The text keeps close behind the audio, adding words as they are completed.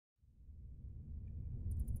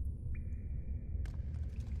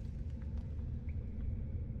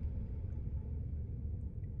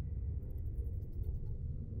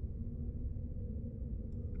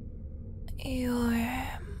You're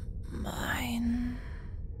mine.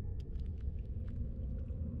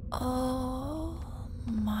 All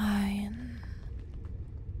mine.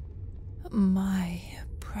 My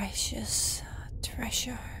precious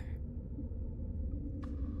treasure.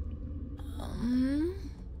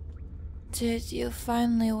 Did you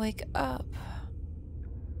finally wake up?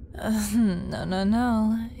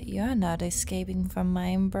 No. You're not escaping from my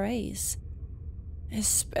embrace.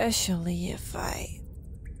 Especially if I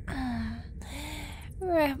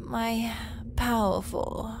wrap my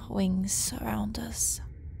powerful wings around us.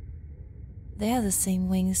 They're the same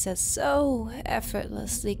wings that so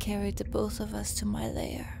effortlessly carried the both of us to my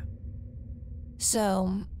lair.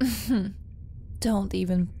 So, don't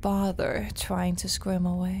even bother trying to scream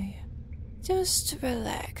away. Just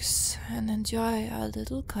relax and enjoy our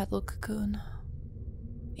little cuddle cocoon.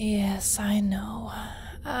 Yes, I know.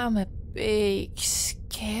 I'm a big,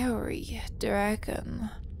 scary dragon.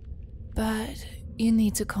 But you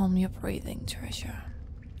need to calm your breathing, treasure.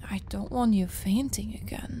 I don't want you fainting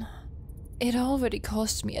again. It already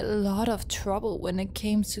caused me a lot of trouble when it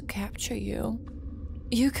came to capture you.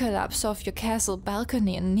 You collapsed off your castle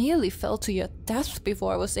balcony and nearly fell to your death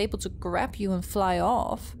before I was able to grab you and fly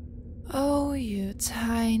off. Oh, you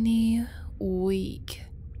tiny, weak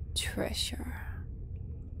treasure.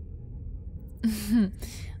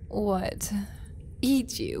 What?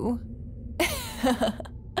 Eat you?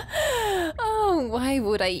 Oh, why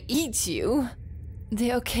would I eat you? The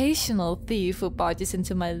occasional thief who barges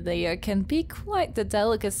into my lair can be quite the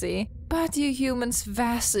delicacy, but you humans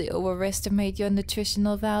vastly overestimate your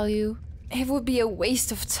nutritional value. It would be a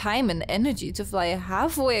waste of time and energy to fly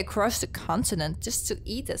halfway across the continent just to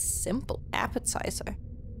eat a simple appetizer.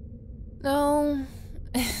 No,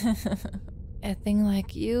 a thing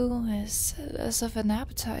like you is less of an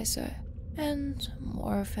appetizer and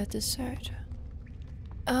more of a dessert.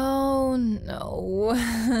 Oh no.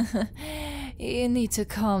 You need to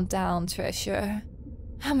calm down, treasure.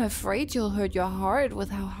 I'm afraid you'll hurt your heart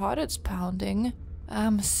with how hard it's pounding.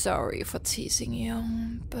 I'm sorry for teasing you,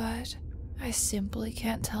 but I simply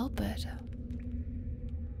can't help it.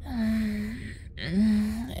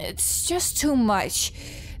 It's just too much.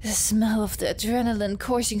 The smell of the adrenaline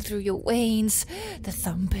coursing through your veins, the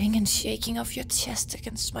thumping and shaking of your chest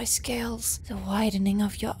against my scales, the widening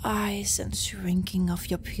of your eyes and shrinking of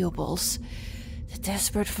your pupils, the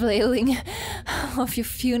desperate flailing of your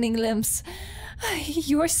fuming limbs.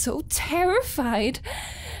 You're so terrified,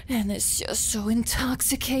 and it's just so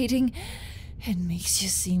intoxicating. It makes you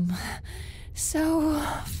seem so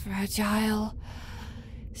fragile,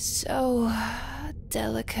 so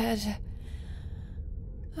delicate,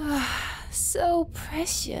 so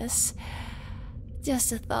precious. Just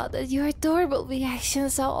the thought that your adorable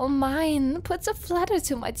reactions are all mine puts a flutter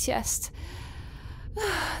to my chest.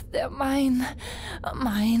 They're mine.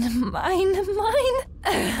 Mine.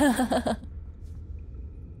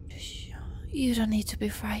 You don't need to be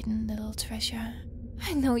frightened, little treasure.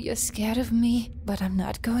 I know you're scared of me, but I'm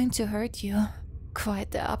not going to hurt you.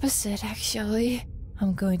 Quite the opposite, actually.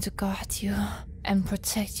 I'm going to guard you and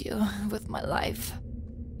protect you with my life.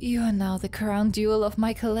 You are now the crown jewel of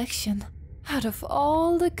my collection. Out of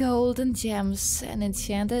all the gold and gems and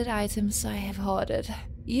enchanted items I have hoarded,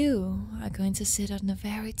 you are going to sit on the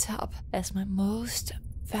very top as my most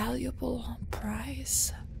valuable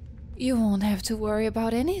prize. You won't have to worry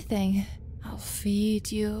about anything. I'll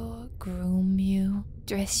feed you, groom you,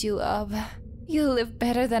 dress you up. You'll live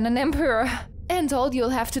better than an emperor. And all you'll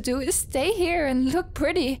have to do is stay here and look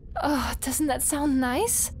pretty. Oh, doesn't that sound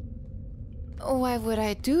nice? Why would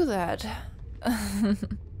I do that?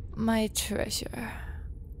 My treasure.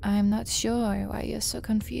 I'm not sure why you're so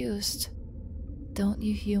confused. Don't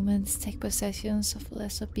you humans take possessions of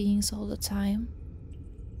lesser beings all the time?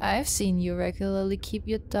 I've seen you regularly keep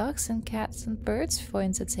your dogs and cats and birds for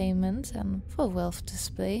entertainment and for wealth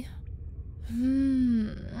display.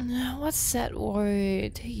 What's that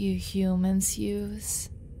word you humans use?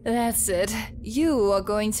 That's it. You are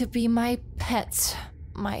going to be my pet.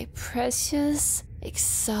 My precious,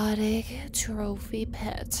 exotic trophy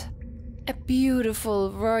pet. A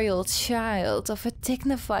beautiful royal child of a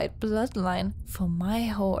dignified bloodline for my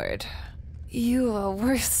horde. You are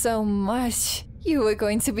worth so much. You are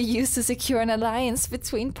going to be used to secure an alliance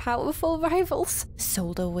between powerful rivals,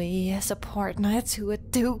 sold away as a partner to a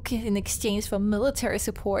duke in exchange for military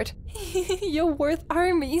support. You're worth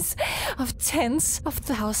armies of tens of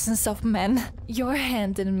thousands of men. Your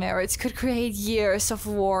hand in marriage could create years of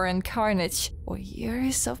war and carnage, or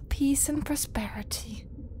years of peace and prosperity.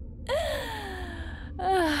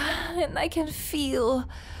 And I can feel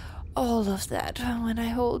all of that when I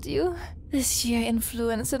hold you. the sheer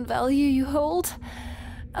influence and value you hold,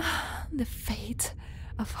 the fate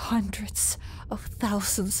of hundreds of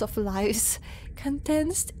thousands of lives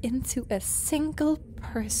condensed into a single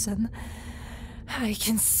person. I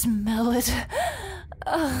can smell it.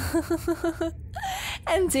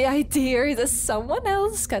 And the idea that someone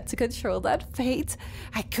else got to control that fate,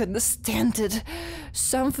 I couldn't stand it.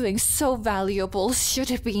 Something so valuable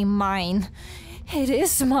should be mine. It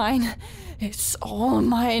is mine. It's all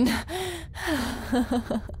mine.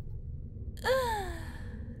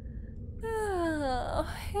 Oh,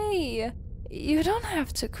 hey, you don't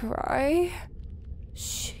have to cry.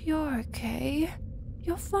 Shh, you're okay.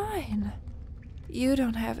 You're fine. You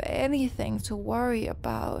don't have anything to worry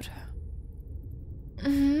about.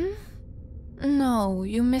 No,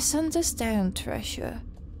 you misunderstand, Treasure.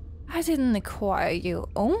 I didn't acquire you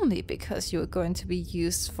only because you were going to be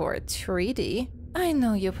used for a treaty. I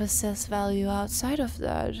know you possess value outside of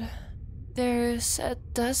that. There's a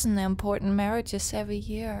dozen important marriages every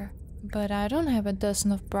year, but I don't have a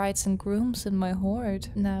dozen of brides and grooms in my hoard,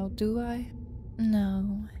 now do I?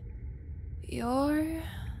 No. You're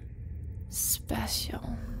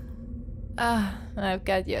special. I've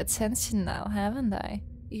got your attention now, haven't I?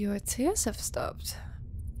 Your tears have stopped.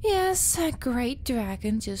 Yes, a great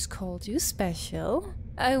dragon just called you special.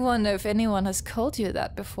 I wonder if anyone has called you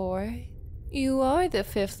that before. You are the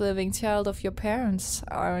fifth living child of your parents,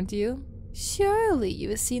 aren't you? Surely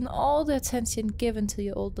you've seen all the attention given to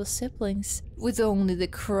your older siblings, with only the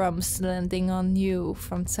crumbs landing on you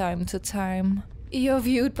from time to time. You're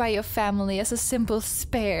viewed by your family as a simple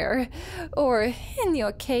spare, or, in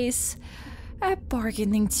your case, a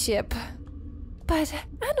bargaining chip. But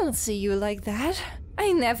I don't see you like that.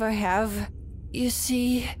 I never have. You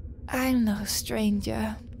see, I'm no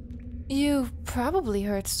stranger. You've probably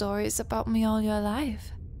heard stories about me all your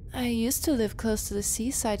life. I used to live close to the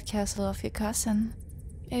seaside castle of your cousin.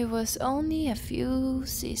 It was only a few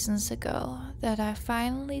seasons ago that I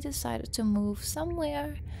finally decided to move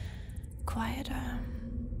somewhere quieter.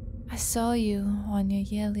 I saw you on your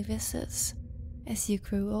yearly visits as you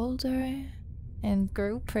grew older and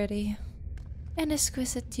grew pretty. An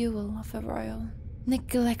exquisite jewel of a royal,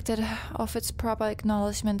 neglected of its proper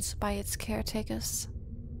acknowledgement by its caretakers.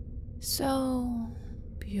 So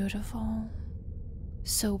beautiful,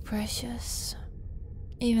 so precious.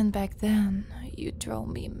 Even back then, you drove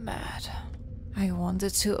me mad. I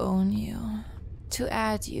wanted to own you, to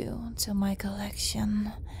add you to my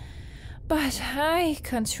collection. But I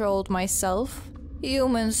controlled myself.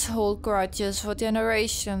 Humans hold grudges for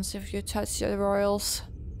generations if you touch the royals.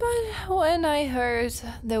 But when I heard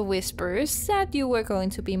the whispers that you were going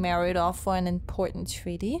to be married off for an important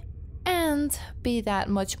treaty, and be that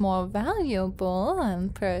much more valuable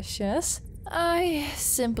and precious, I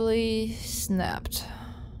simply snapped.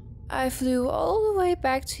 I flew all the way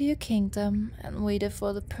back to your kingdom and waited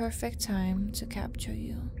for the perfect time to capture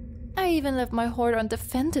you. I even left my hoard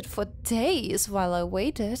undefended for days while I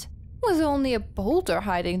waited, with only a boulder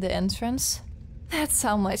hiding the entrance. That's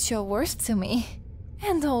how much you're worth to me.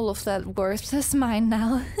 And all of that worth is mine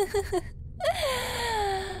now.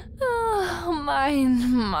 Oh,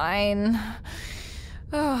 mine.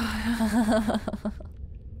 Oh.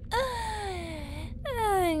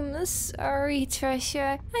 I'm sorry,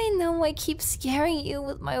 Treasure. I know I keep scaring you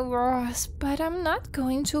with my roars, but I'm not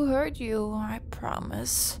going to hurt you, I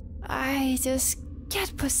promise. I just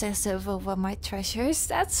get possessive over my treasures,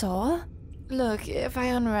 that's all. Look, if I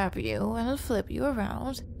unwrap you and flip you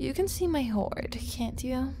around, you can see my hoard, can't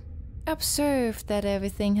you? Observe that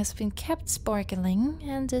everything has been kept sparkling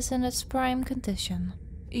and is in its prime condition.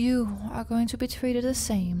 You are going to be treated the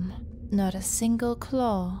same. Not a single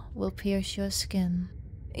claw will pierce your skin.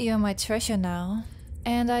 You're my treasure now,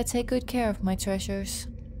 and I take good care of my treasures.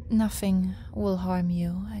 Nothing will harm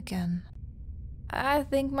you again. I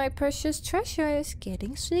think my precious treasure is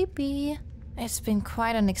getting sleepy. It's been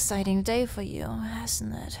quite an exciting day for you,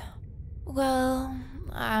 hasn't it? Well,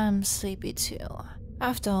 I'm sleepy too.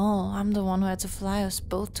 After all, I'm the one who had to fly us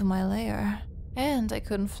both to my lair. And I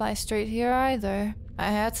couldn't fly straight here either.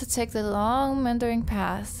 I had to take the long meandering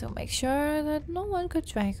path to make sure that no one could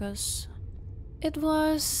track us. It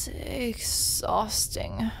was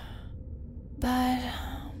exhausting, but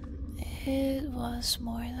it was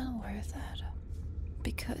more than worth it,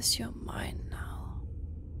 because you're mine now.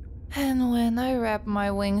 And when I wrap my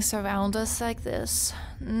wings around us like this,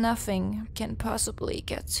 nothing can possibly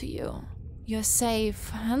get to you. You're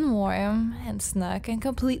safe and warm and snug and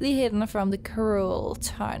completely hidden from the cruel,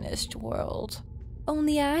 tarnished world.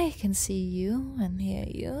 Only I can see you and hear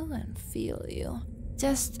you and feel you,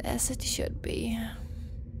 just as it should be.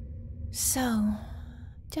 So,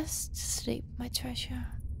 Just sleep, my treasure.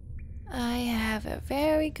 I have a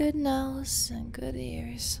very good nose and good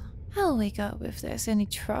ears. I'll wake up if there's any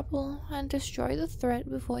trouble and destroy the threat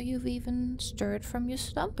before you've even stirred from your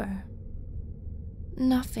slumber.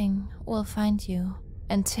 Nothing will find you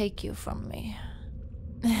and take you from me.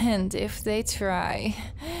 And if they try,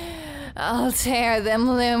 I'll tear them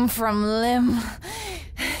limb from limb.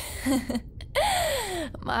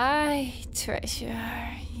 My treasure.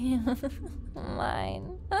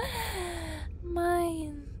 Mine.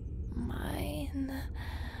 Mine. Mine.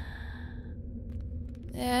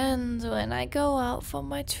 And when I go out for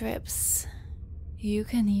my trips, you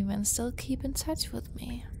can even still keep in touch with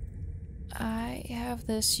me. I have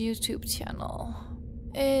this YouTube channel.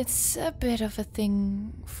 It's a bit of a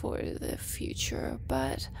thing for the future,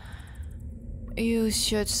 but you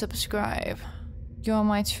should subscribe. You're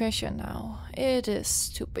my treasure now. It is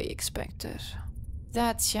to be expected.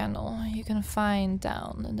 That channel you can find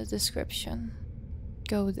down in the description.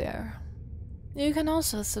 Go there. You can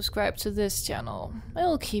also subscribe to this channel.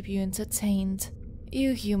 It'll keep you entertained.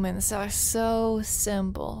 You humans are so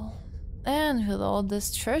simple. And with all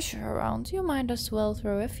this treasure around, you might as well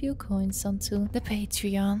throw a few coins onto the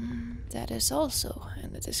Patreon. That is also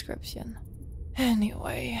in the description.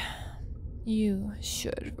 Anyway, you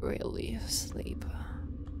should really sleep.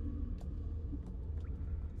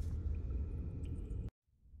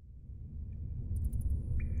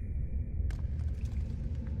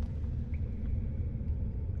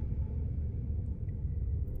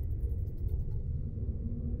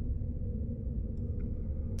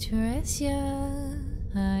 Treasure,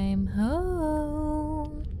 I'm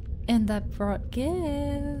home, and I brought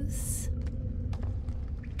gifts.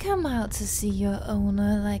 Come out to see your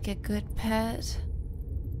owner like a good pet.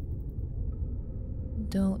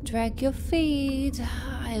 Don't drag your feet.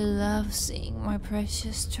 I love seeing my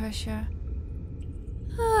precious treasure.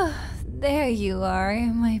 Ah, there you are,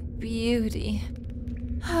 my beauty.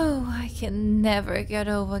 Oh, I can never get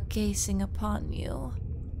over gazing upon you.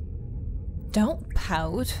 Don't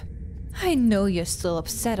pout. I know you're still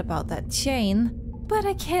upset about that chain, but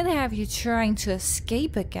I can't have you trying to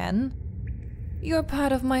escape again. You're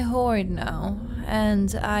part of my horde now,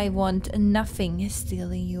 and I want nothing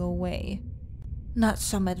stealing you away. Not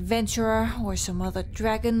some adventurer or some other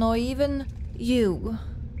dragon or even you.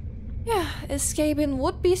 Yeah, escaping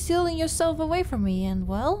would be stealing yourself away from me, and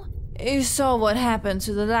well, you saw what happened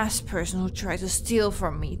to the last person who tried to steal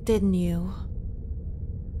from me, didn't you?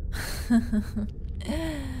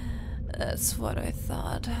 That's what I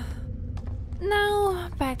thought. Now,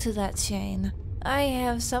 back to that chain. I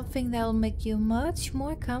have something that'll make you much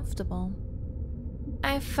more comfortable.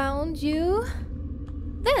 I found you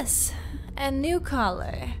this, a new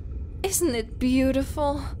collar. Isn't it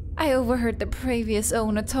beautiful? I overheard the previous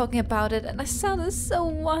owner talking about it and I sounded so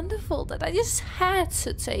wonderful that I just had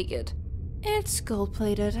to take it. It's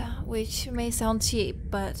gold-plated, which may sound cheap,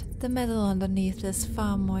 but the metal underneath is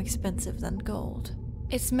far more expensive than gold.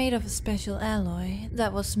 It's made of a special alloy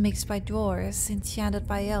that was mixed by dwarves, enchanted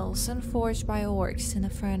by elves, and forged by orcs in a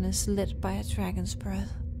furnace lit by a dragon's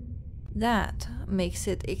breath. That makes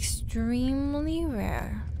it extremely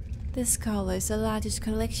rare. This collar is the largest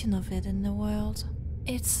collection of it in the world.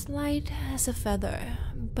 It's light as a feather,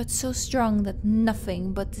 but so strong that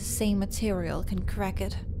nothing but the same material can crack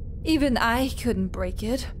it. Even I couldn't break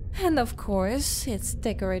it. And of course, it's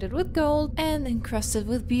decorated with gold and encrusted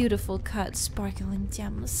with beautiful cut sparkling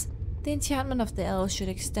gems. The enchantment of the elves should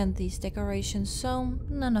extend these decorations so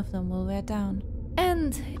none of them will wear down.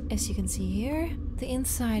 And as you can see here, the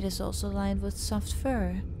inside is also lined with soft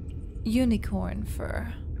fur. Unicorn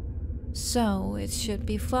fur. So it should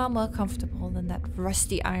be far more comfortable than that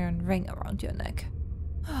rusty iron ring around your neck.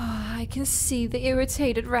 I can see the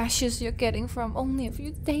irritated rashes you're getting from only a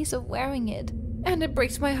few days of wearing it. And it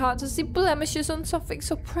breaks my heart to see blemishes on something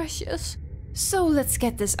so precious. So let's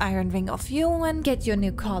get this iron ring off you and get your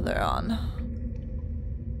new collar on.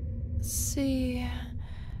 See...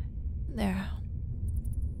 there.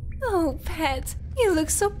 Oh, pet, you look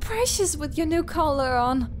so precious with your new collar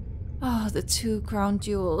on. Oh, the two crown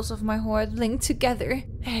jewels of my hoard linked together.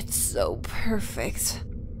 It's so perfect.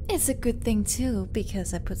 It's a good thing too,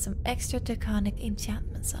 because I put some extra draconic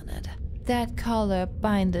enchantments on it. That collar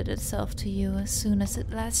binded itself to you as soon as it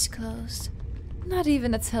latched closed. Not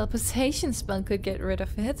even a teleportation spell could get rid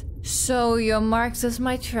of it. So you're marked as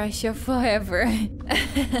my treasure forever.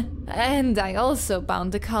 And I also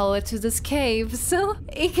bound the collar to this cave, so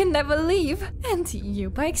it can never leave. And you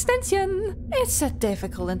by extension. It's a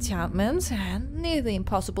difficult enchantment, and nearly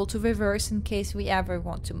impossible to reverse in case we ever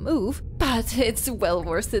want to move. But it's well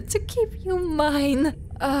worth it to keep you mine.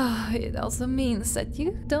 It also means that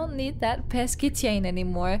you don't need that pesky chain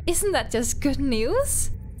anymore. Isn't that just good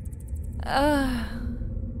news? Now,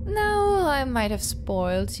 I might have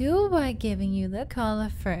spoiled you by giving you the collar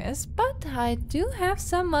first, but I do have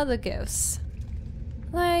some other gifts.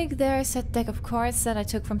 Like, there's a deck of cards that I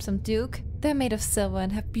took from some duke. They're made of silver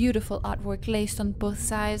and have beautiful artwork laced on both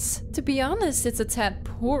sides. To be honest, it's a tad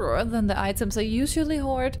poorer than the items I usually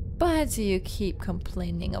hoard, but you keep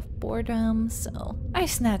complaining of boredom, so I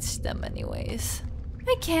snatched them anyways.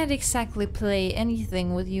 I can't exactly play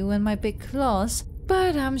anything with you and my big claws,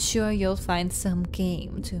 but I'm sure you'll find some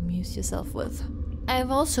game to amuse yourself with.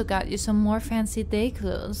 I've also got you some more fancy day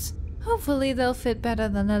clothes. Hopefully they'll fit better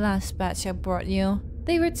than the last batch I brought you.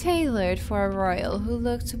 They were tailored for a royal who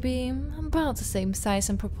looked to be about the same size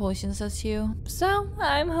and proportions as you, so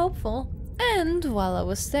I'm hopeful. And while I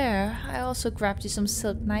was there, I also grabbed you some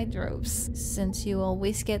silk night robes, since you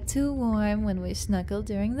always get too warm when we snuggle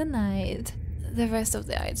during the night. The rest of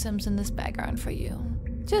the items in this bag aren't for you.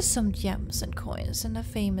 Just some gems and coins and a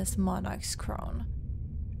famous monarch's crown.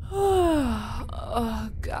 Oh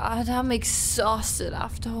god, I'm exhausted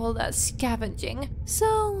after all that scavenging.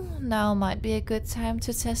 So now might be a good time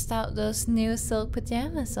to test out those new silk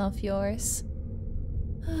pajamas of yours.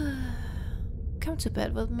 Come to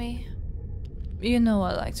bed with me. You know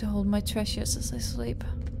I like to hold my treasures as I sleep.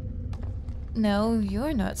 No,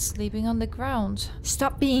 you're not sleeping on the ground.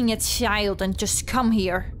 Stop being a child and just come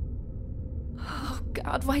here. Oh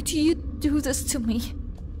god, why do you do this to me?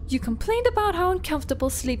 You complained about how uncomfortable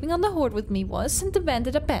sleeping on the hoard with me was and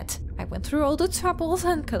demanded a bed. I went through all the troubles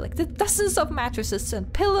and collected dozens of mattresses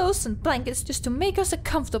and pillows and blankets just to make us a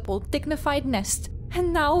comfortable, dignified nest.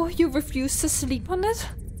 And now you refuse to sleep on it?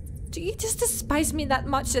 Do you just despise me that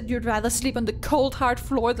much that you'd rather sleep on the cold, hard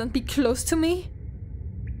floor than be close to me?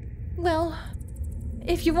 Well,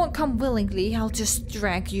 if you won't come willingly, I'll just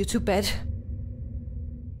drag you to bed.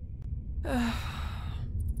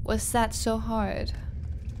 Was that so hard?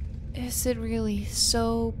 Is it really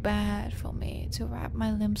so bad for me to wrap my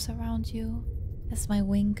limbs around you as my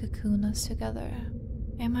wing cocoon us together?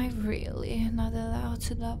 Am I really not allowed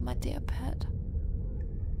to love my dear pet?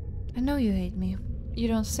 I know you hate me. You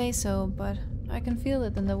don't say so, but I can feel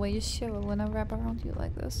it in the way you shiver when I wrap around you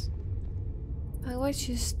like this. I watch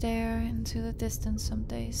you stare into the distance some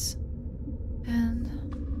days,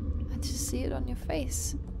 and I just see it on your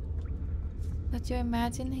face. That you're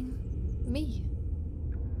imagining me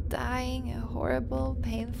dying a horrible,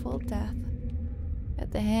 painful death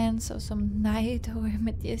at the hands of some knight or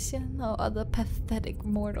magician or other pathetic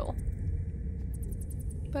mortal.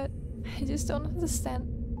 But I just don't understand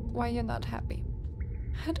why you're not happy.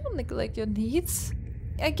 I don't neglect your needs.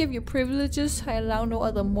 I give you privileges I allow no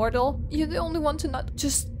other mortal. You're the only one to not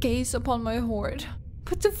just gaze upon my hoard,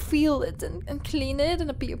 but to feel it and clean it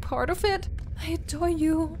and be a part of it. I adore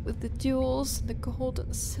you with the jewels, the gold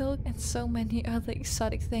and silk, and so many other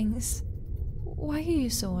exotic things. Why are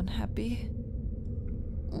you so unhappy?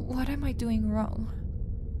 What am I doing wrong?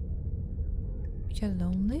 You're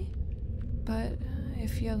lonely? But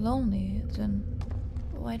if you're lonely, then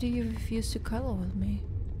why do you refuse to cuddle with me?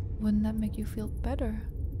 Wouldn't that make you feel better?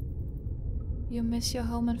 You miss your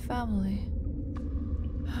home and family.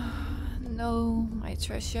 No, my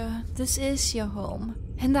treasure, this is your home.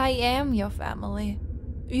 And I am your family.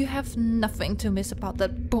 You have nothing to miss about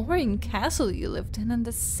that boring castle you lived in and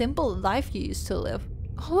the simple life you used to live.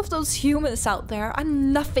 All of those humans out there are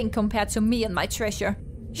nothing compared to me and my treasure.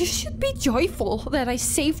 You should be joyful that I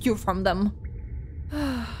saved you from them.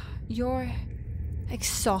 You're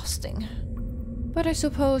exhausting. But I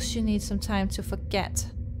suppose you need some time to forget.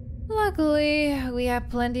 Luckily, we have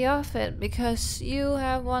plenty of it because you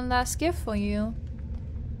have one last gift for you.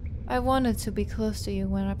 I wanted to be close to you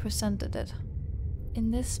when I presented it.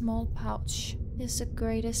 In this small pouch is the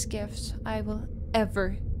greatest gift I will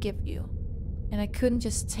ever give you. And I couldn't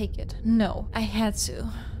just take it. No, I had to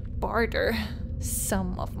barter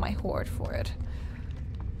some of my hoard for it.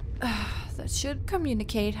 That should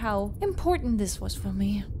communicate how important this was for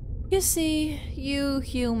me. You see, you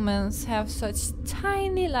humans have such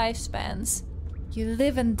tiny lifespans. You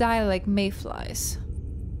live and die like mayflies.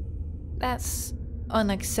 That's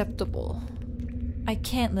unacceptable. I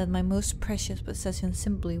can't let my most precious possession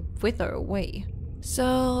simply wither away. So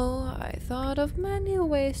I thought of many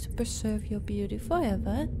ways to preserve your beauty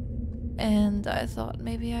forever. And I thought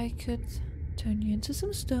maybe I could turn you into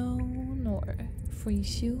some stone, or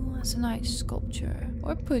freeze you as an ice sculpture,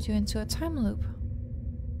 or put you into a time loop.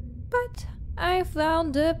 But I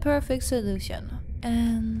found the perfect solution,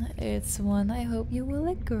 and it's one I hope you will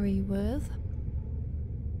agree with.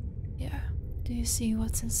 Yeah, do you see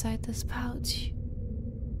what's inside this pouch?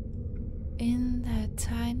 In that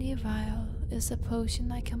tiny vial is a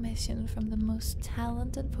potion I commissioned from the most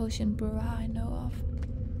talented potion brewer I know of.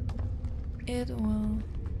 It will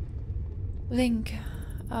link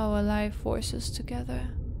our life forces together.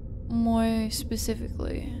 More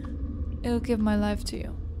specifically, it'll give my life to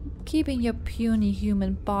you. Keeping your puny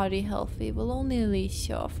human body healthy will only leash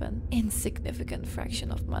off an insignificant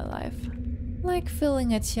fraction of my life. Like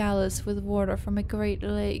filling a chalice with water from a great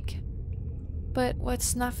lake. But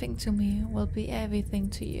what's nothing to me will be everything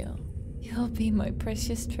to you. You'll be my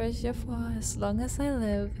precious treasure for as long as I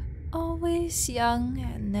live. Always young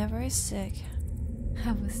and never sick.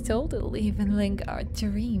 I was told it'll even link our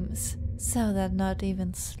dreams, so that not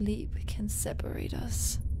even sleep can separate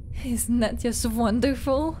us. Isn't that just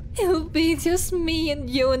wonderful? It'll be just me and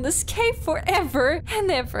you in this cave forever and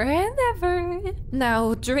ever and ever.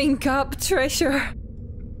 Now drink up, treasure.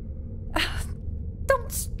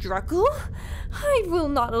 Don't struggle. I will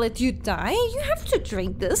not let you die. You have to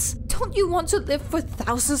drink this. Don't you want to live for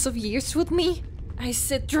thousands of years with me? I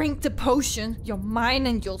said drink the potion. You're mine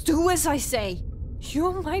and you'll do as I say.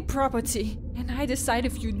 You're my property, and I decide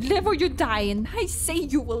if you live or you die, and I say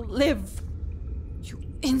you will live. You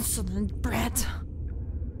insolent brat.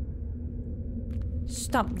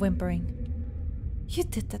 Stop whimpering. You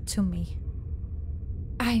did that to me.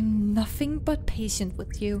 I'm nothing but patient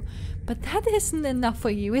with you, but that isn't enough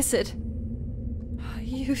for you, is it?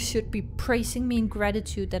 You should be praising me in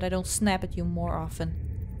gratitude that I don't snap at you more often.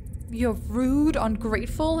 You're rude,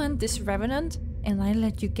 ungrateful, and disrevenant, and I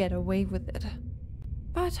let you get away with it.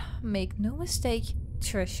 But make no mistake,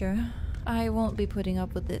 treasure, I won't be putting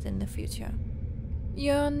up with it in the future.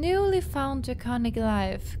 Your newly found draconic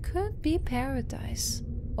life could be paradise,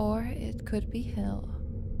 or it could be hell.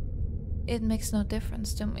 It makes no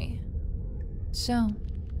difference to me. So,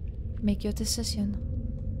 make your decision.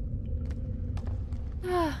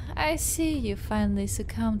 I see you finally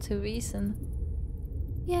succumbed to reason.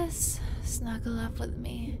 Yes, snuggle up with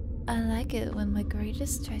me. I like it when my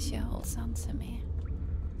greatest treasure holds on to me.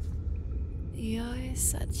 You're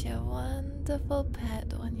such a wonderful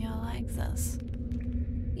pet when you're like this.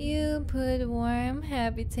 You put warm,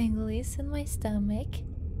 happy tinglies in my stomach.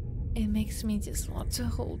 It makes me just want to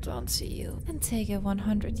hold on to you and take a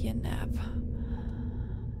 100-year nap.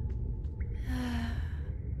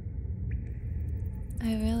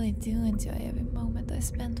 I really do enjoy every moment I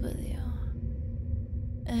spend with you.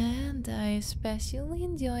 And I especially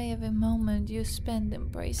enjoy every moment you spend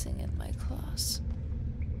embracing in my claws.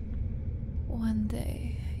 One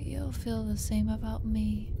day, you'll feel the same about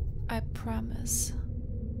me. I promise.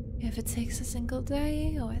 If it takes a single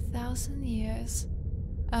day or 1,000 years,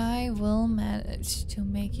 I will manage to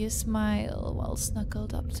make you smile while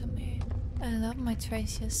snuggled up to me. I love my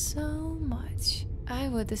treasure so much. I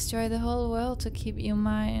would destroy the whole world to keep you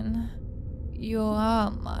mine. You are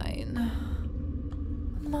mine.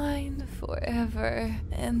 Mine forever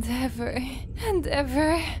and ever and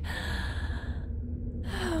ever.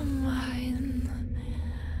 Mine.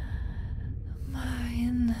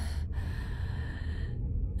 Mine.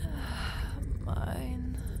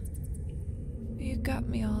 Mine. You got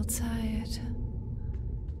me all tired.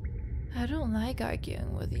 I don't like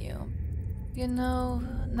arguing with you. You know,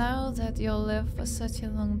 now that you'll live for such a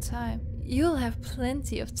long time, you'll have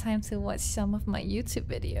plenty of time to watch some of my YouTube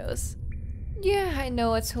videos. Yeah, I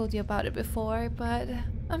know I told you about it before, but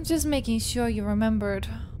I'm just making sure you remembered.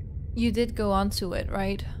 You did go onto it,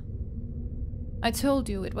 right? I told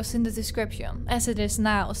you it was in the description, as it is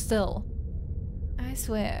now still. I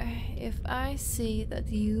swear, if I see that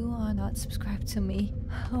you are not subscribed to me,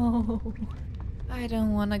 oh, I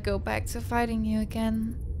don't want to go back to fighting you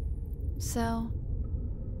again. So,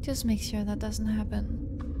 just make sure that doesn't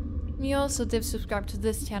happen. You also did subscribe to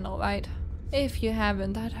this channel, right? If you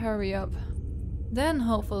haven't, I'd hurry up. Then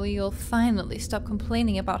hopefully you'll finally stop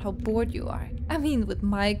complaining about how bored you are. I mean, with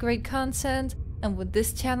my great content, and with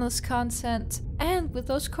this channel's content, and with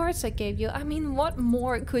those cards I gave you, I mean, what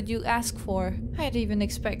more could you ask for? I'd even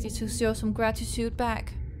expect you to show some gratitude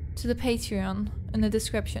back. To the Patreon in the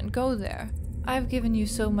description, go there. I've given you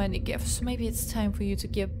so many gifts, maybe it's time for you to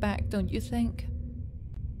give back, don't you think?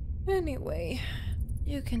 Anyway,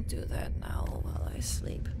 you can do that now while I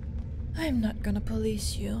sleep. I'm not gonna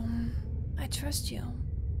police you. I trust you.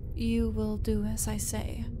 You will do as I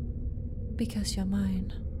say. Because you're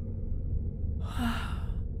mine.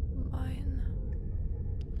 Mine.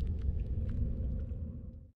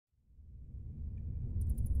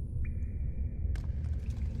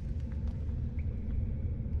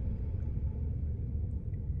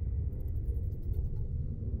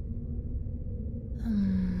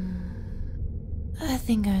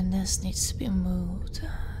 think our nest needs to be moved.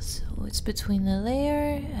 So it's between the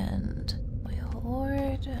lair and my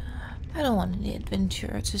hoard. I don't want any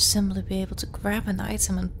adventurer to simply be able to grab an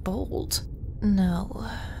item and bolt. No,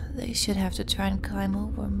 they should have to try and climb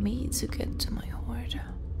over me to get to my hoard.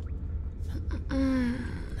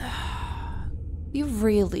 You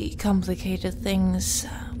really complicated things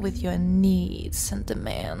with your needs and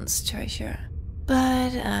demands, Treasure.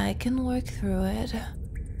 But I can work through it.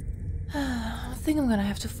 I think I'm gonna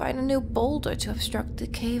have to find a new boulder to obstruct the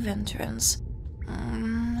cave entrance.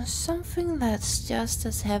 Something that's just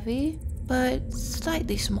as heavy, but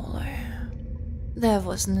slightly smaller. There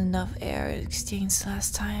wasn't enough air exchanged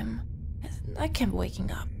last time. I kept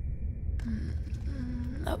waking up.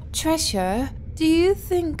 Oh, Treasure, do you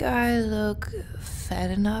think I look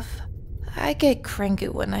fat enough? I get cranky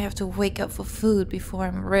when I have to wake up for food before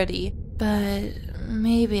I'm ready, but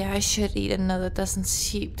maybe I should eat another dozen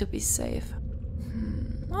sheep to be safe.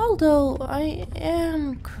 Although I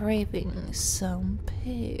am craving some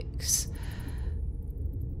pigs.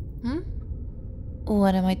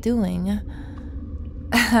 What am I doing?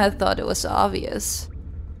 I thought it was obvious.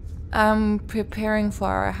 I'm preparing for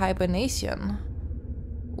our hibernation.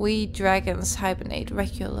 We dragons hibernate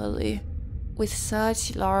regularly. With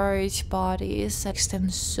such large bodies that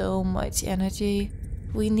extend so much energy,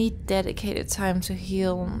 we need dedicated time to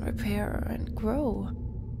heal, repair, and grow.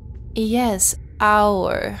 Yes,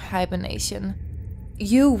 our hibernation.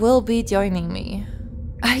 You will be joining me.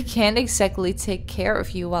 I can't exactly take care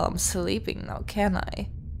of you while I'm sleeping now, can I?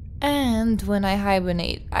 And when I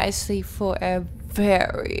hibernate, I sleep for a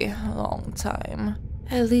very long time.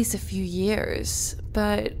 At least a few years,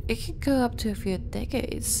 but it could go up to a few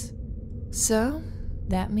decades. So,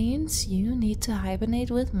 that means you need to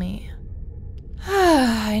hibernate with me.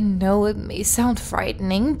 I know it may sound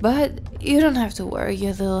frightening, but you don't have to worry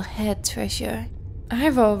your little head, Treasure.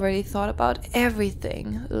 I've already thought about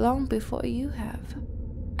everything long before you have.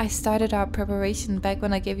 I started our preparation back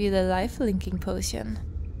when I gave you the life-linking potion.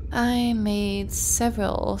 I made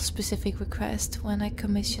several specific requests when I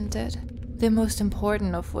commissioned it. The most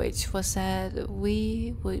important of which was that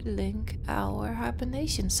we would link our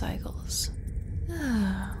hibernation cycles.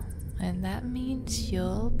 And that means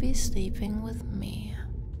you'll be sleeping with me.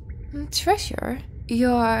 Treasure,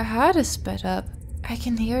 your heart is sped up. I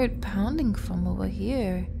can hear it pounding from over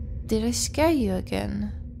here. Did I scare you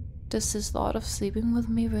again? Does this thought of sleeping with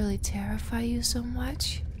me really terrify you so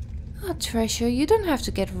much? Oh, Treasure, you don't have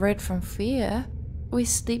to get rid from fear. We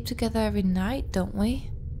sleep together every night, don't we?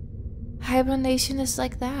 Hibernation is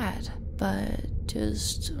like that, but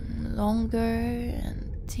just longer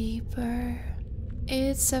and deeper.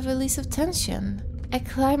 It's a release of tension, a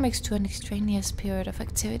climax to an extraneous period of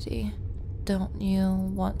activity. Don't you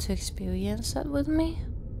want to experience that with me?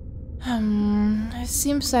 It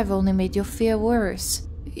seems I've only made your fear worse.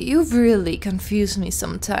 You really confuse me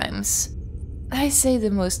sometimes. I say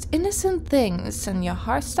the most innocent things and your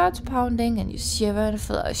heart starts pounding and you shiver and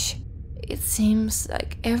flush. It seems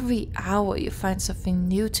like every hour you find something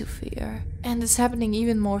new to fear. And it's happening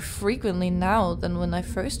even more frequently now than when I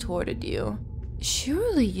first hoarded you.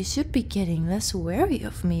 Surely you should be getting less wary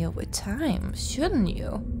of me over time, shouldn't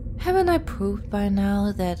you? Haven't I proved by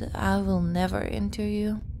now that I will never injure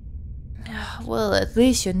you? Well, at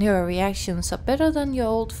least your newer reactions are better than your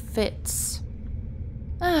old fits.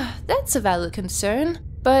 That's a valid concern.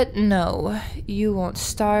 But no, you won't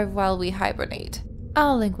starve while we hibernate.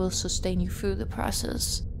 Our link will sustain you through the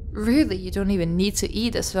process. Really, you don't even need to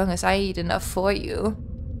eat as long as I eat enough for you.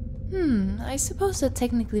 I suppose that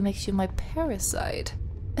technically makes you my parasite.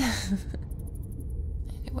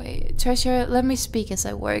 Anyway, Treasure, let me speak as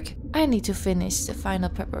I work. I need to finish the final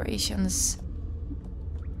preparations.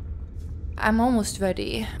 I'm almost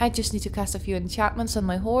ready. I just need to cast a few enchantments on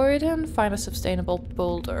my hoard and find a sustainable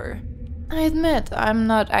boulder. I admit I'm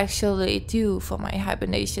not actually due for my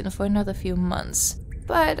hibernation for another few months,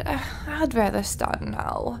 but I'd rather start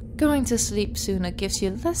now. Going to sleep sooner gives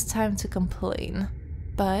you less time to complain.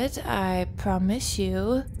 But I promise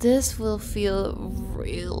you, this will feel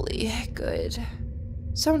really good.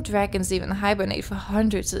 Some dragons even hibernate for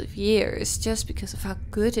hundreds of years just because of how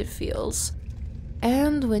good it feels.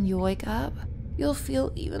 And when you wake up, you'll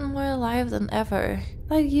feel even more alive than ever,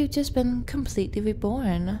 like you've just been completely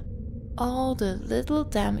reborn. All the little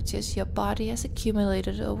damages your body has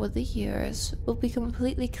accumulated over the years will be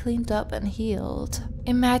completely cleaned up and healed.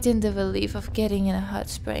 Imagine the relief of getting in a hot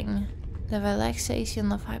spring. The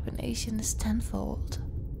relaxation of hibernation is tenfold.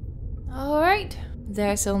 Alright,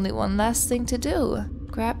 there's only one last thing to do.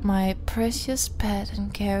 Grab my precious pet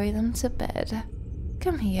and carry them to bed.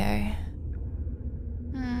 Come here.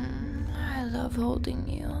 I love holding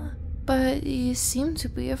you. But you seem to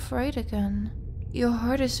be afraid again. Your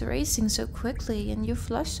heart is racing so quickly and you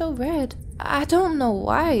flush so red. I don't know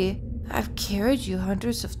why. I've carried you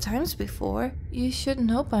hundreds of times before. You should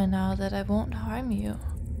know by now that I won't harm you.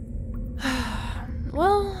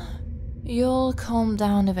 Well, you'll calm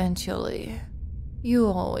down eventually. You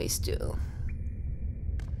always do.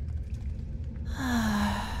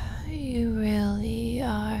 You really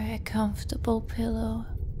are a comfortable pillow.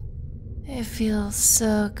 It feels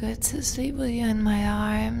so good to sleep with you in my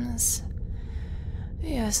arms.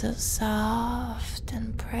 You're so soft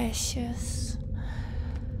and precious.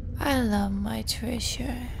 I love my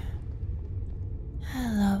treasure.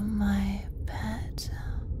 I love my pet.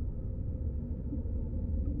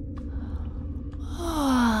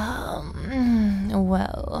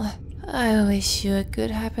 Well, I wish you a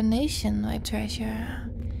good hibernation, my treasure.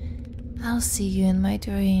 I'll see you in my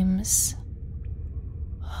dreams.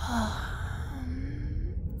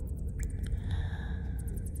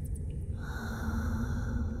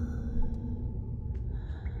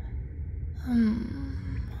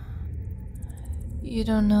 You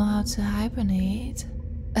don't know how to hibernate?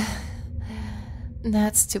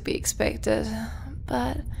 That's to be expected,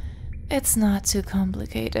 but it's not too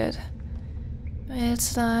complicated.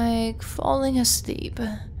 It's like falling asleep,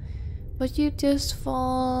 but you just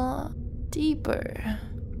fall deeper.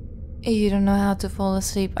 You don't know how to fall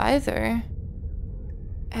asleep either.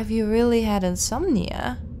 Have you really had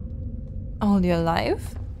insomnia all your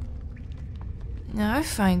life? I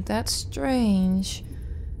find that strange.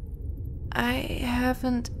 I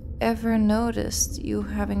haven't ever noticed you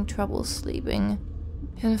having trouble sleeping.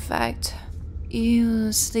 In fact,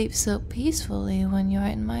 you sleep so peacefully when you're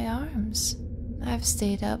in my arms. I've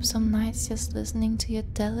stayed up some nights just listening to your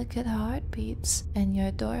delicate heartbeats and your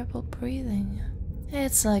adorable breathing.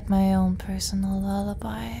 It's like my own personal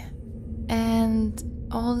lullaby. And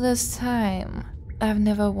all this time, I've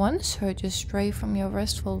never once heard you stray from your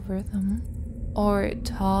restful rhythm, or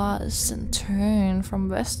toss and turn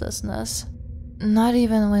from restlessness. Not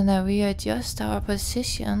even when I readjust our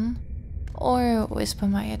position, or whisper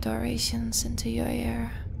my adorations into your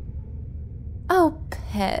ear. Oh,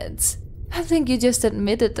 pet. I think you just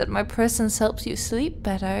admitted that my presence helps you sleep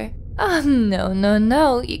better. Oh,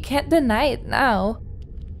 no, you can't deny it now.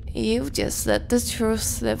 You've just let the truth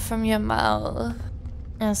slip from your mouth.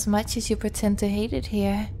 As much as you pretend to hate it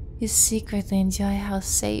here, you secretly enjoy how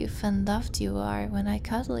safe and loved you are when I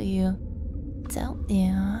cuddle you, don't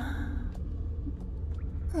you?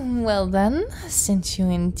 Well then, since you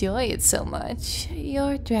enjoy it so much,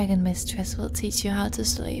 your dragon mistress will teach you how to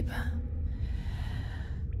sleep.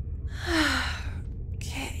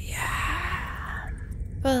 Okay,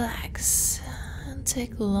 relax and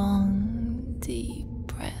take long, deep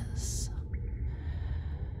breaths.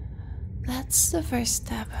 That's the first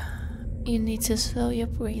step. You need to slow your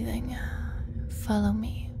breathing. Follow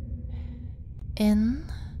me. In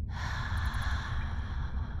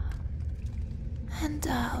and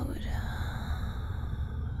out.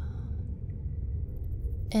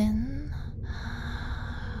 In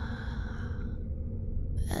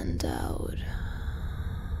and out.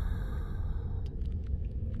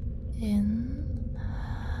 In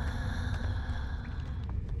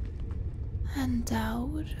and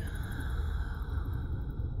out.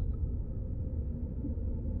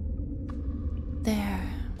 There.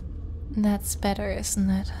 That's better, isn't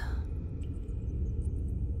it?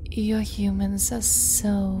 Your humans are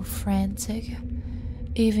so frantic.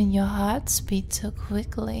 Even your hearts beat so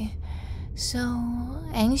quickly, so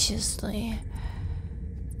anxiously.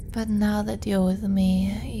 But now that you're with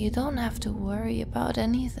me, you don't have to worry about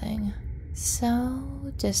anything.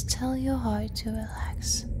 So just tell your heart to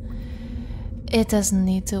relax. It doesn't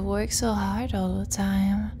need to work so hard all the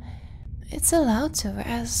time. It's allowed to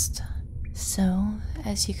rest. So,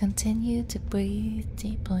 as you continue to breathe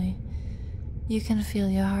deeply, you can feel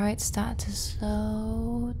your heart start to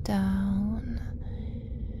slow down.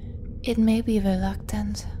 It may be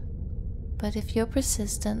reluctant, but if you're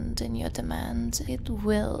persistent in your demands, it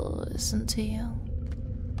will listen to you.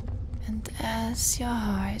 And as your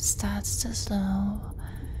heart starts to slow,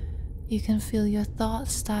 you can feel your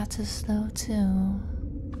thoughts start to slow too.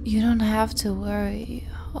 You don't have to worry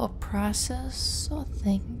or process or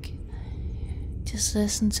think. Just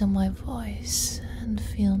listen to my voice and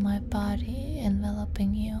feel my body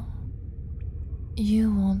enveloping you.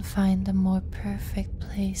 You won't find a more perfect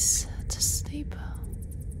place to sleep.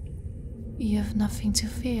 You have nothing to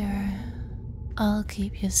fear. I'll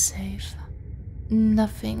keep you safe.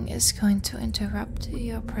 Nothing is going to interrupt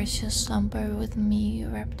your precious slumber with me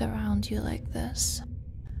wrapped around you like this.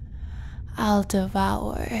 I'll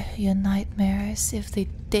devour your nightmares if they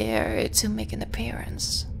dare to make an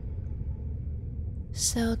appearance.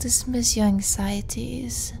 So dismiss your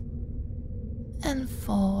anxieties and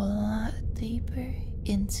fall deeper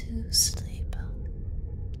into sleep.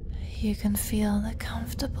 You can feel the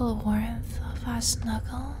comfortable warmth of our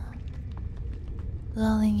snuggle,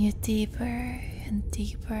 lulling you deeper and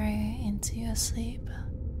deeper into your sleep.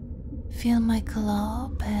 Feel my claw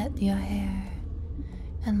pet your hair,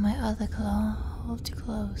 and my other claw hold you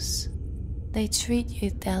close. They treat you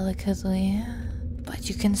delicately, but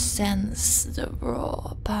you can sense the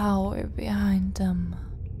raw power behind them.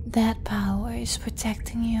 That power is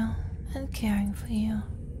protecting you and caring for you.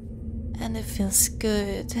 And it feels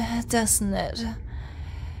good, doesn't it?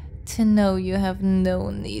 To know you have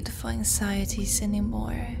no need for anxieties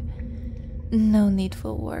anymore. No need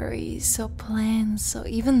for worries or plans or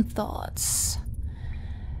even thoughts.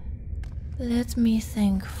 Let me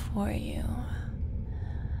think for you.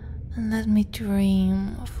 And let me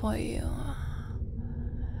dream for you.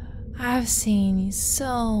 I've seen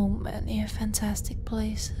so many fantastic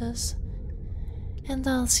places, and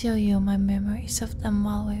I'll show you my memories of them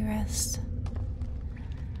while we rest.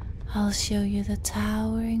 I'll show you the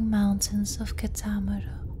towering mountains of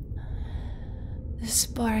Katamaro, the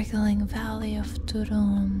sparkling valley of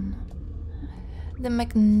Turun, the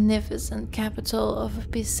magnificent capital of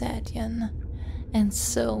Bisetian, and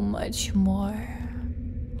so much more.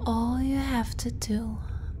 All you have to do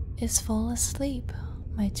is fall asleep,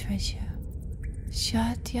 my treasure.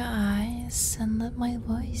 Shut your eyes and let my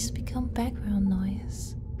voice become background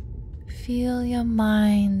noise. Feel your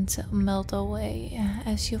mind melt away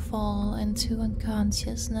as you fall into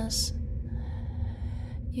unconsciousness.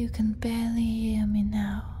 You can barely hear me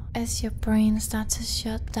now as your brain starts to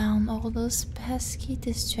shut down all those pesky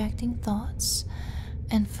distracting thoughts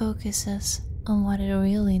and focuses on what it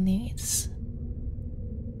really needs.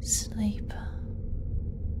 Sleep.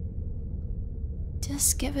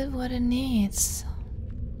 Just give it what it needs,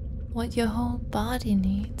 what your whole body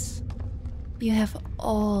needs. You have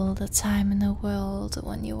all the time in the world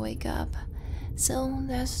when you wake up, so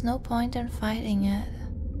there's no point in fighting it.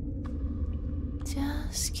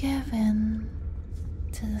 Just give in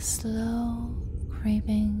to the slow,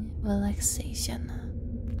 creeping relaxation.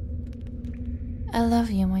 I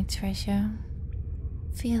love you, my treasure.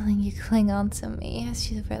 Feeling you cling on to me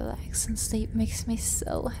as you relax and sleep makes me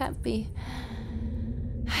so happy.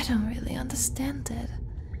 I don't really understand it,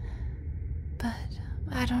 but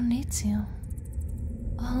I don't need to.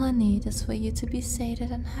 All I need is for you to be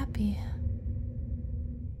sated and happy.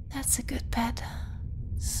 That's a good pet.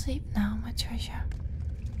 Sleep now, my treasure.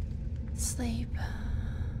 Sleep.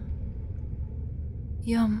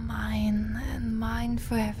 You're mine and mine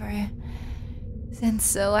forever, and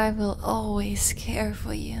so I will always care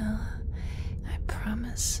for you. I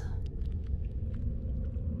promise.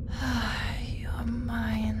 You're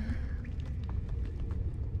mine,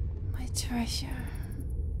 my treasure,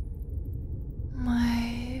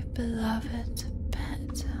 my beloved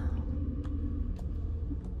pet.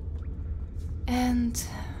 And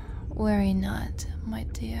worry not, my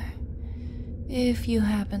dear. If you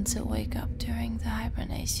happen to wake up during the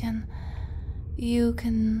hibernation, you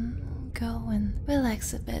can go and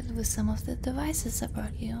relax a bit with some of the devices I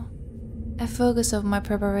brought you. A focus of my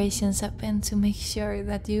preparations have been to make sure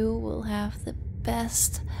that you will have the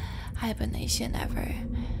best hibernation ever.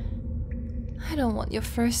 I don't want your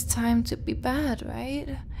first time to be bad,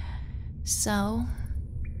 right? So,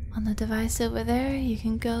 on the device over there, you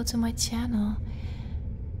can go to my channel.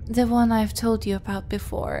 The one I've told you about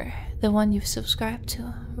before, the one you've subscribed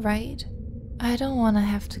to, right? I don't want to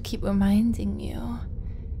have to keep reminding you.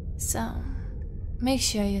 So, make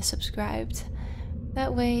sure you're subscribed.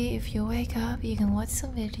 That way, if you wake up, you can watch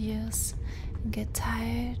some videos and get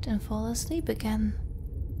tired and fall asleep again.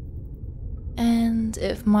 And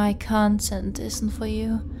if my content isn't for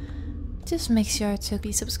you, just make sure to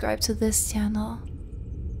be subscribed to this channel.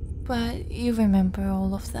 But you remember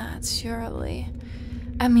all of that, surely.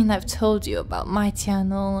 I mean, I've told you about my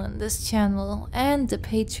channel and this channel and the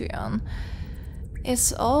Patreon.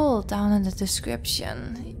 It's all down in the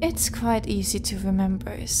description. It's quite easy to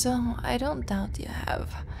remember, so I don't doubt you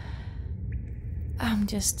have. I'm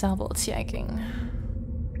just double checking.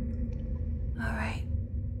 Alright.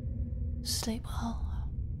 Sleep well,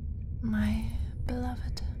 my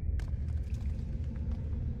beloved.